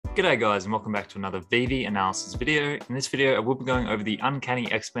G'day guys, and welcome back to another Veve Analysis video. In this video, I will be going over the Uncanny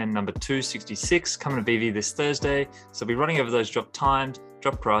X-Men number 266 coming to Veve this Thursday. So I'll be running over those drop times,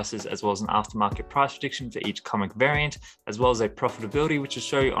 drop prices, as well as an aftermarket price prediction for each comic variant, as well as a profitability, which will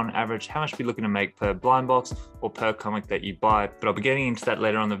show you on average how much you're looking to make per blind box or per comic that you buy. But I'll be getting into that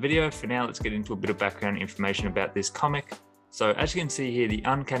later on in the video. For now, let's get into a bit of background information about this comic. So as you can see here, the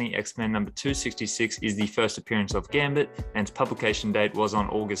Uncanny X-Men number 266 is the first appearance of Gambit, and its publication date was on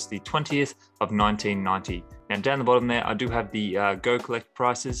August the 20th of 1990. Now down the bottom there, I do have the Go Collect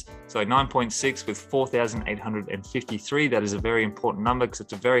prices. So 9.6 with 4,853. That is a very important number because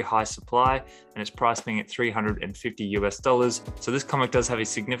it's a very high supply and it's priced being at $350 US. So this comic does have a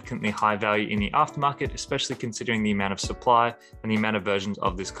significantly high value in the aftermarket, especially considering the amount of supply and the amount of versions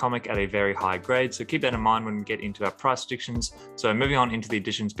of this comic at a very high grade. So keep that in mind when we get into our price predictions. So moving on into the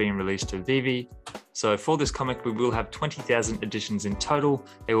editions being released to Veve. So for this comic, we will have 20,000 editions in total.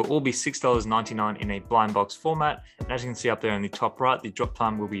 They will all be $6.99 in a blind box format. And as you can see up there in the top right, the drop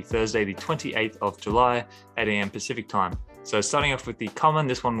time will be Thursday, the 28th of July, 8 AM Pacific time. So starting off with the common,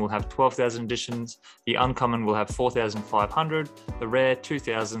 this one will have 12,000 editions. The uncommon will have 4,500, the rare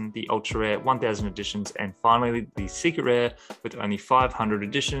 2,000, the ultra rare 1,000 editions, and finally the secret rare with only 500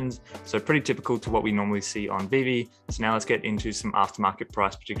 editions. So pretty typical to what we normally see on Veve. So now let's get into some aftermarket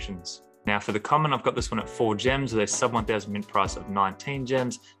price predictions. Now for the common, I've got this one at 4 gems with a sub 1,000 mint price of 19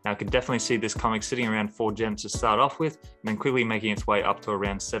 gems. Now I could definitely see this comic sitting around 4 gems to start off with, and then quickly making its way up to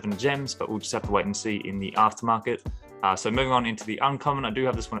around 7 gems, but we'll just have to wait and see in the aftermarket. So moving on into the uncommon, I do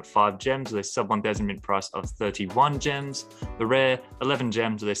have this one at 5 gems with a sub 1,000 mint price of 31 gems. The rare, 11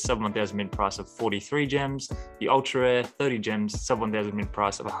 gems with a sub 1,000 mint price of 43 gems. The ultra rare, 30 gems, sub 1,000 mint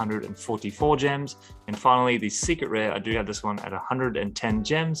price of 144 gems. And finally, the secret rare, I do have this one at 110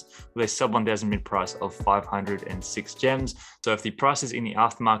 gems with a sub 1,000 mint price of 506 gems. So if the prices in the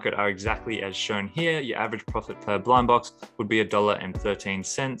aftermarket are exactly as shown here, your average profit per blind box would be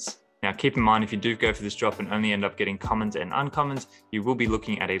 $1.13. Now keep in mind, if you do go for this drop and only end up getting commons and uncommons, you will be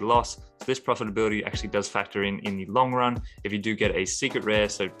looking at a loss. So this profitability actually does factor in the long run if you do get a secret rare.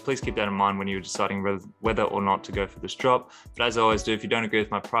 So please keep that in mind when you're deciding whether or not to go for this drop. But as I always do, if you don't agree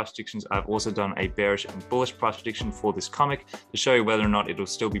with my price predictions, I've also done a bearish and bullish price prediction for this comic to show you whether or not it'll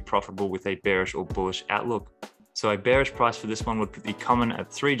still be profitable with a bearish or bullish outlook. So a bearish price for this one would put the common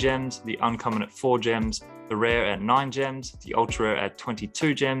at 3 gems, the uncommon at 4 gems, the rare at 9 gems, the ultra rare at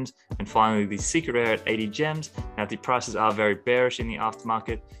 22 gems, and finally the secret rare at 80 gems. Now if the prices are very bearish in the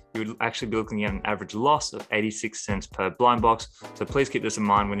aftermarket, you would actually be looking at an average loss of 86 cents per blind box. So please keep this in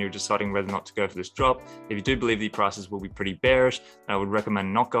mind when you're deciding whether or not to go for this drop. If you do believe the prices will be pretty bearish, then I would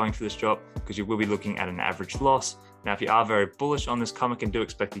recommend not going for this drop because you will be looking at an average loss. Now, if you are very bullish on this comic and do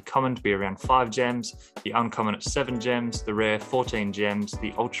expect the common to be around 5 gems, the uncommon at 7 gems, the rare 14 gems,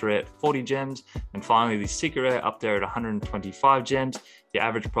 the ultra rare at 40 gems, and finally the secret rare up there at 125 gems, your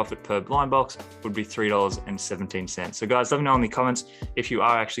average profit per blind box would be $3.17. So guys, let me know in the comments if you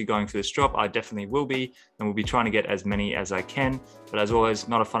are actually going for this drop. I definitely will be, and we'll be trying to get as many as I can. But as always,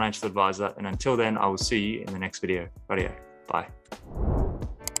 not a financial advisor. And until then, I will see you in the next video. Radio. Bye.